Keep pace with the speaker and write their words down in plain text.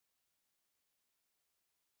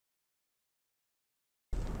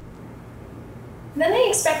Then they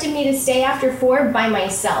expected me to stay after 4 by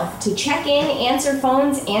myself, to check in, answer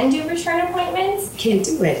phones, and do return appointments. Can't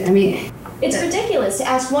do it. I mean... It's ridiculous to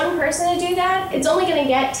ask one person to do that. It's only going to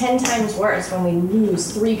get 10 times worse when we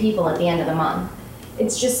lose 3 people at the end of the month.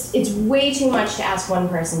 It's way too much to ask one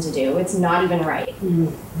person to do. It's not even right.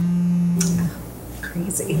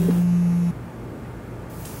 Crazy.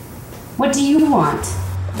 What do you want?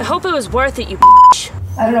 I hope it was worth it, you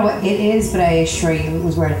I don't know what it is, but I assure you it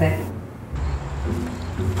was worth it.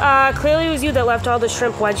 Clearly it was you that left all the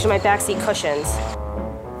shrimp wedged in my backseat cushions.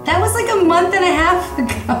 That was like a month and a half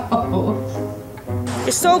ago.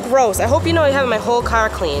 You're so gross. I hope you know you're having my whole car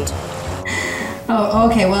cleaned. Oh,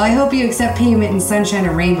 okay. Well, I hope you accept payment in sunshine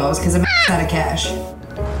or rainbows, because I'm out of cash.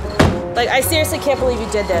 Like, I seriously can't believe you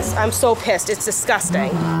did this. I'm so pissed. It's disgusting.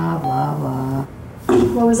 Blah, blah, blah.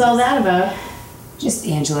 What was all that about? Just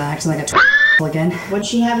Angela acting like a again. What's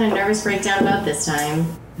she having a nervous breakdown about this time?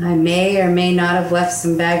 I may or may not have left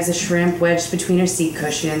some bags of shrimp wedged between her seat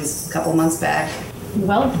cushions a couple months back.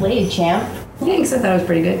 Well played, champ. Thanks, I thought it was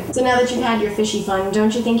pretty good. So now that you've had your fishy fun,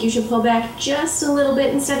 don't you think you should pull back just a little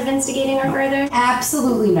bit instead of instigating her further?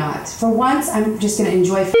 Absolutely not. For once, I'm just gonna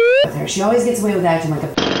enjoy with her. She always gets away with acting like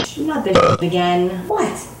a Not this again.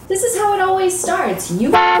 What? This is how it always starts.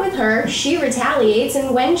 You with her, she retaliates,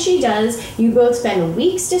 and when she does, you both spend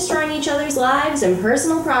weeks destroying each other's lives and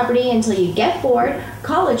personal property until you get bored,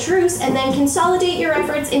 call a truce, and then consolidate your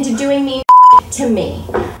efforts into doing mean to me.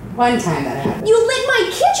 One time that happened. You lit my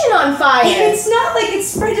kitchen on fire! It's not like it's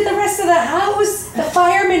spread to the rest of the house. The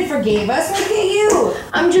firemen forgave us. Look at you.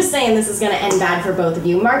 I'm just saying this is gonna end bad for both of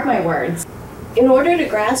you. Mark my words. In order to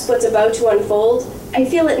grasp what's about to unfold, I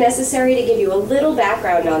feel it necessary to give you a little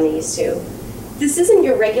background on these two. This isn't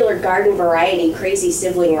your regular garden variety crazy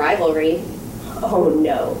sibling rivalry. Oh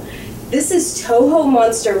no. This is Toho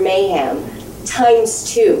Monster Mayhem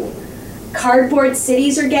 ×2. Cardboard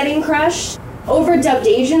cities are getting crushed, overdubbed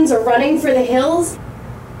Asians are running for the hills,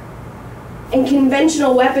 and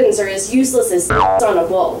conventional weapons are as useless as on a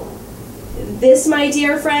bull. This, my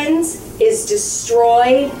dear friends, is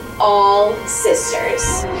Destroy All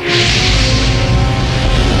Sisters.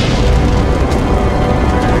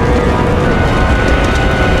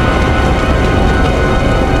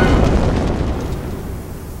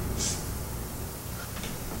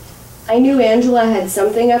 I knew Angela had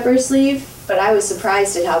something up her sleeve, but I was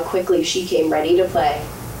surprised at how quickly she came ready to play.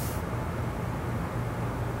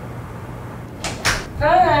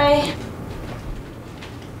 Hi.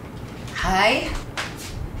 Hi?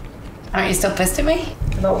 Aren't you still pissed at me?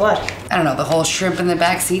 About what? I don't know, the whole shrimp in the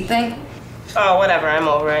backseat thing? Oh, whatever. I'm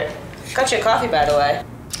over it. Got your coffee, by the way.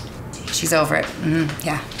 She's over it.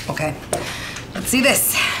 Yeah, okay. Let's see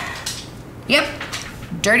this. Yep,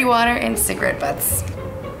 dirty water and cigarette butts.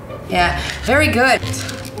 Yeah, very good.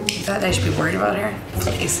 You thought I should be worried about her?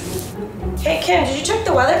 Please. Hey, Kim, did you check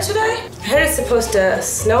the weather today? I heard it's supposed to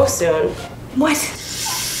snow soon. What?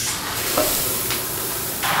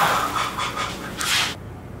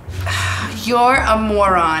 You're a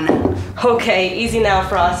moron. Okay, easy now,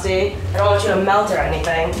 Frosty. I don't want you to melt or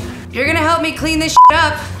anything. You're gonna help me clean this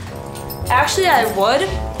up. Actually, I would,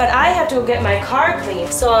 but I have to go get my car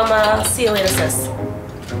cleaned. So see you later, sis.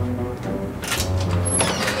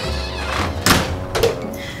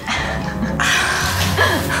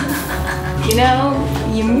 You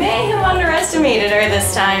know, you may have underestimated her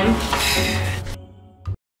this time.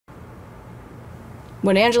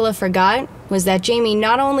 What Angela forgot was that Jamie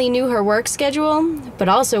not only knew her work schedule, but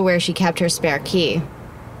also where she kept her spare key.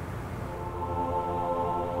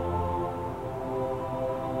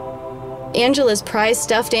 Angela's prized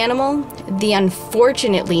stuffed animal, the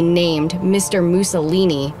unfortunately named Mr.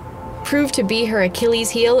 Mussolini, proved to be her Achilles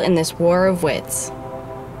heel in this war of wits.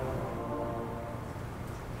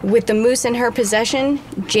 With the moose in her possession,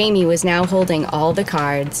 Jamie was now holding all the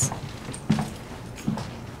cards.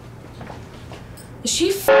 Is she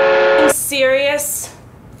f***ing serious?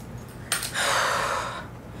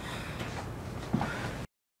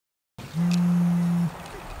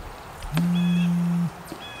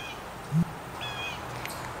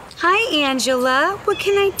 Hi, Angela. What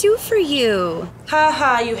can I do for you? Ha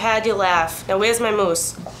ha, you had your laugh. Now where's my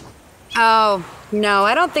moose? Oh, no,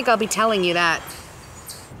 I don't think I'll be telling you that.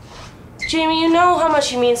 Jamie, you know how much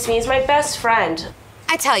he means to me. He's my best friend.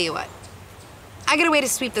 I tell you what. I got a way to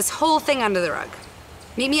sweep this whole thing under the rug.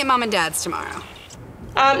 Meet me at Mom and Dad's tomorrow.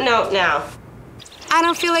 No, now. I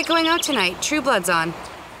don't feel like going out tonight. True Blood's on.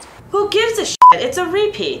 Who gives a shit? It's a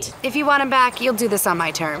repeat. If you want him back, you'll do this on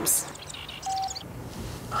my terms.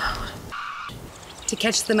 To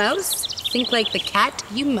catch the mouse, think like the cat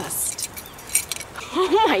you must. Oh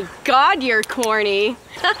my God, you're corny.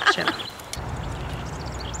 Shut up.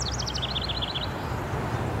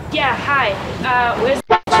 Yeah, hi. Where's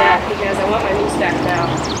Jack? Because I want my moose back now.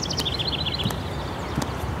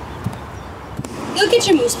 You'll get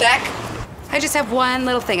your moose back. I just have one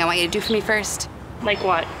little thing I want you to do for me first. Like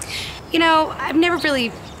what? You know, I've never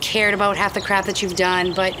really cared about half the crap that you've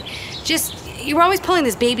done, but just, you were always pulling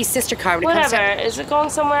this baby sister card when it comes Whatever. Is it going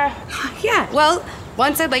somewhere? to... Yeah, well,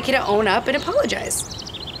 once I'd like you to own up and apologize.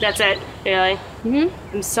 That's it? Really?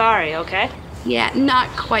 Mm-hmm. I'm sorry, okay? Yeah, not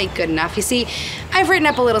quite good enough. You see, I've written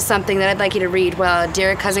up a little something that I'd like you to read while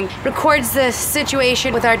Derek Cousin records the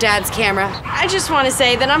situation with our dad's camera. I just want to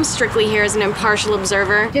say that I'm strictly here as an impartial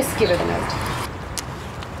observer. Just give her the note.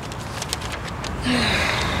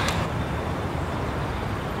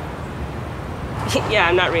 Yeah,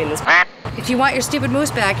 I'm not reading this. If you want your stupid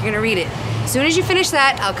moose back, you're gonna read it. As soon as you finish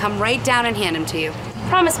that, I'll come right down and hand him to you.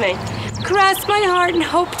 Promise me. Cross my heart and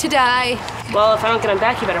hope to die. Well, if I don't get him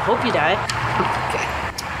back, you better hope you die.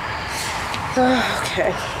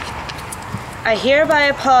 Okay. I hereby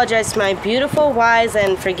apologize to my beautiful, wise,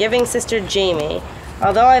 and forgiving sister Jamie.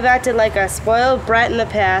 Although I've acted like a spoiled brat in the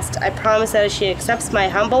past, I promise that if she accepts my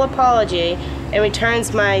humble apology and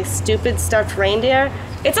returns my stupid stuffed reindeer,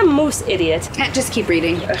 it's a moose, idiot. Just keep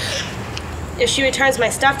reading. If she returns my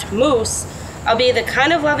stuffed moose, I'll be the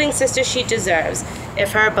kind of loving sister she deserves.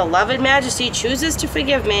 If her beloved majesty chooses to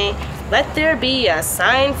forgive me, let there be a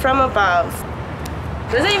sign from above.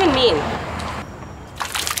 What does that even mean?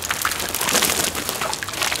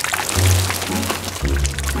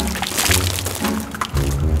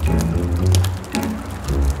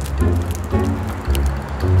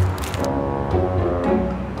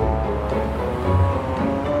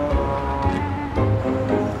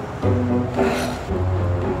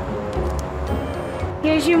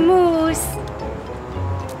 Here's your moose.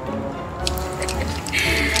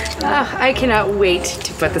 Oh, I cannot wait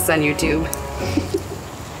to put this on YouTube.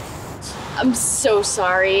 I'm so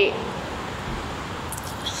sorry.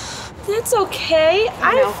 That's okay.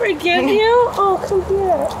 I forgive you. Oh, come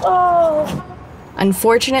here. Oh.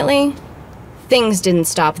 Unfortunately, things didn't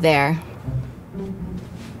stop there.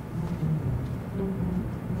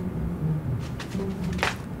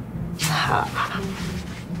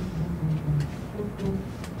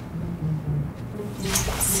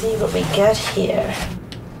 Let's see what we get here.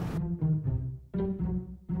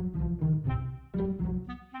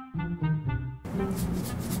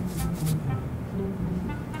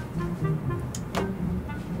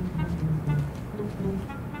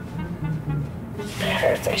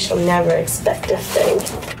 Perfect. She'll never expect a thing.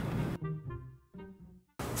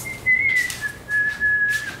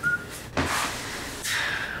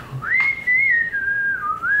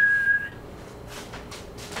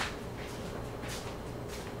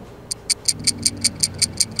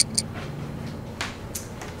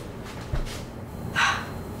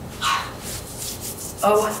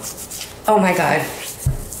 Oh my God.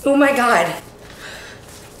 Oh my God.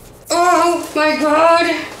 Oh my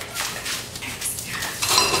God.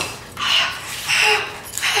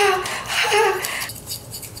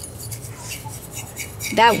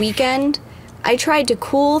 That weekend, I tried to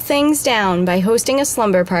cool things down by hosting a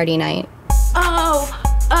slumber party night. Oh,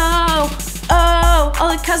 all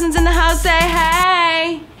the cousins in the house say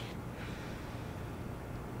hey.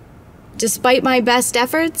 Despite my best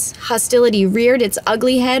efforts, hostility reared its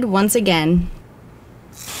ugly head once again.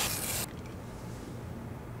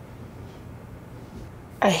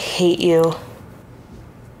 I hate you.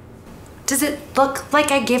 Does it look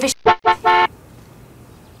like I give a shit?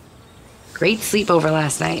 Great sleepover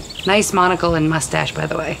last night. Nice monocle and mustache, by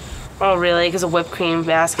the way. Oh, really? Because a whipped cream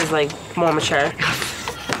mask is, like, more mature.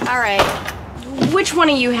 All right, which one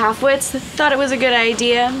of you half-wits thought it was a good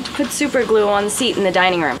idea to put super glue on the seat in the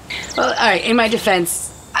dining room? Well, all right, in my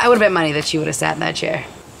defense, I would have bet money that you would have sat in that chair.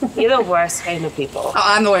 You're the worst kind of people. Oh,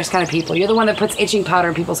 I'm the worst kind of people. You're the one that puts itching powder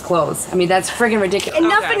in people's clothes. I mean, that's friggin' ridiculous.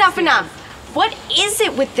 Enough. What is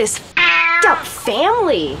it with this up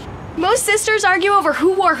family? Most sisters argue over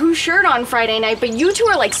who wore whose shirt on Friday night, but you two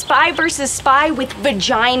are like spy versus spy with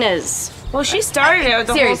vaginas. Well, she started it with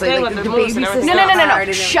the Seriously, whole thing like, with the the moose and baby everything.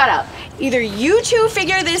 No. Shut up. Either you two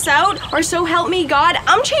figure this out, or so help me God,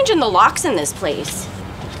 I'm changing the locks in this place.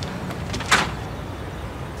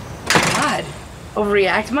 God,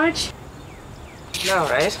 overreact much? No,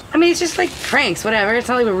 right? I mean, it's just like pranks, whatever. It's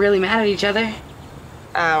not like we're really mad at each other.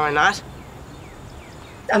 We're not?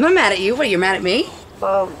 I'm not mad at you. What, you're mad at me?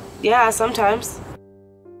 Well, yeah, sometimes.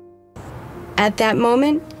 At that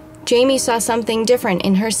moment, Jamie saw something different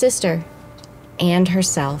in her sister and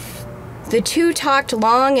herself. The two talked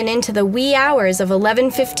long and into the wee hours of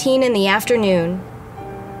 11:15 in the afternoon.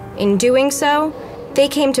 In doing so, they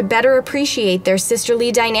came to better appreciate their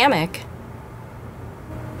sisterly dynamic.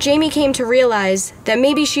 Jamie came to realize that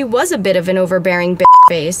maybe she was a bit of an overbearing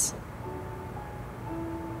face.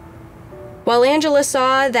 While Angela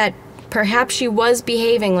saw that perhaps she was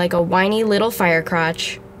behaving like a whiny little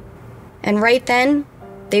firecrotch. And right then,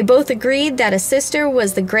 they both agreed that a sister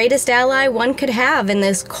was the greatest ally one could have in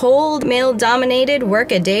this cold, male-dominated,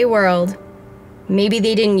 work-a-day world. Maybe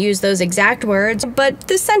they didn't use those exact words, but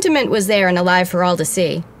the sentiment was there and alive for all to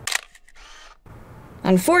see.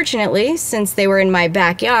 Unfortunately, since they were in my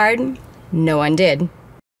backyard, no one did.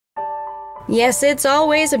 Yes, it's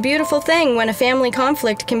always a beautiful thing when a family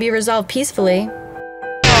conflict can be resolved peacefully.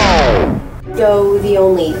 Though the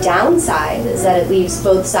only downside is that it leaves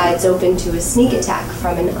both sides open to a sneak attack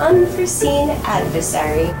from an unforeseen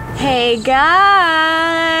adversary. Hey guys!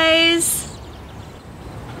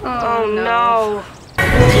 Oh no.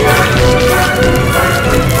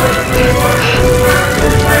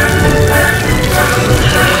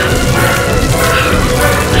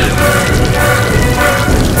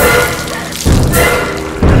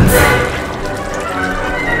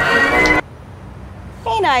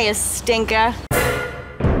 Ain't I a stinker?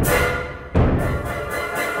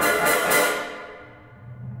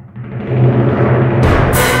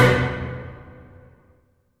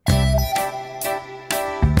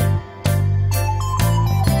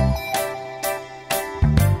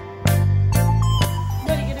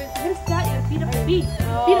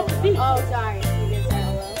 Oh, sorry.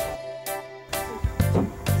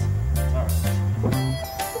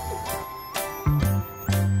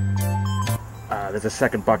 There's a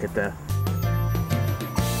second bucket there.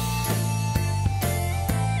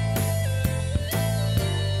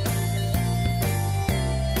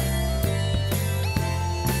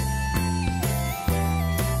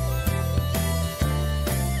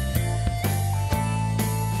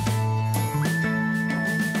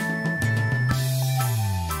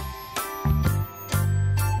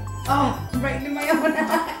 Oh, right into my own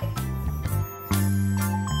eye.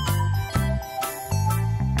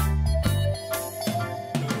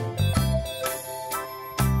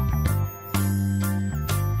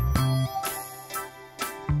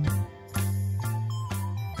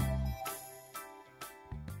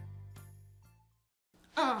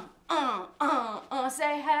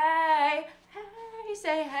 Say hey, hey,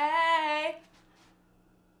 say hey.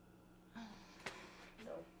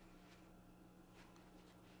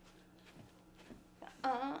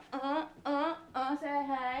 Say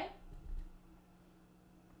hey.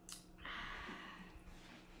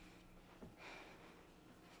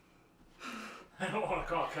 I don't want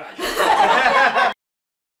to call cut.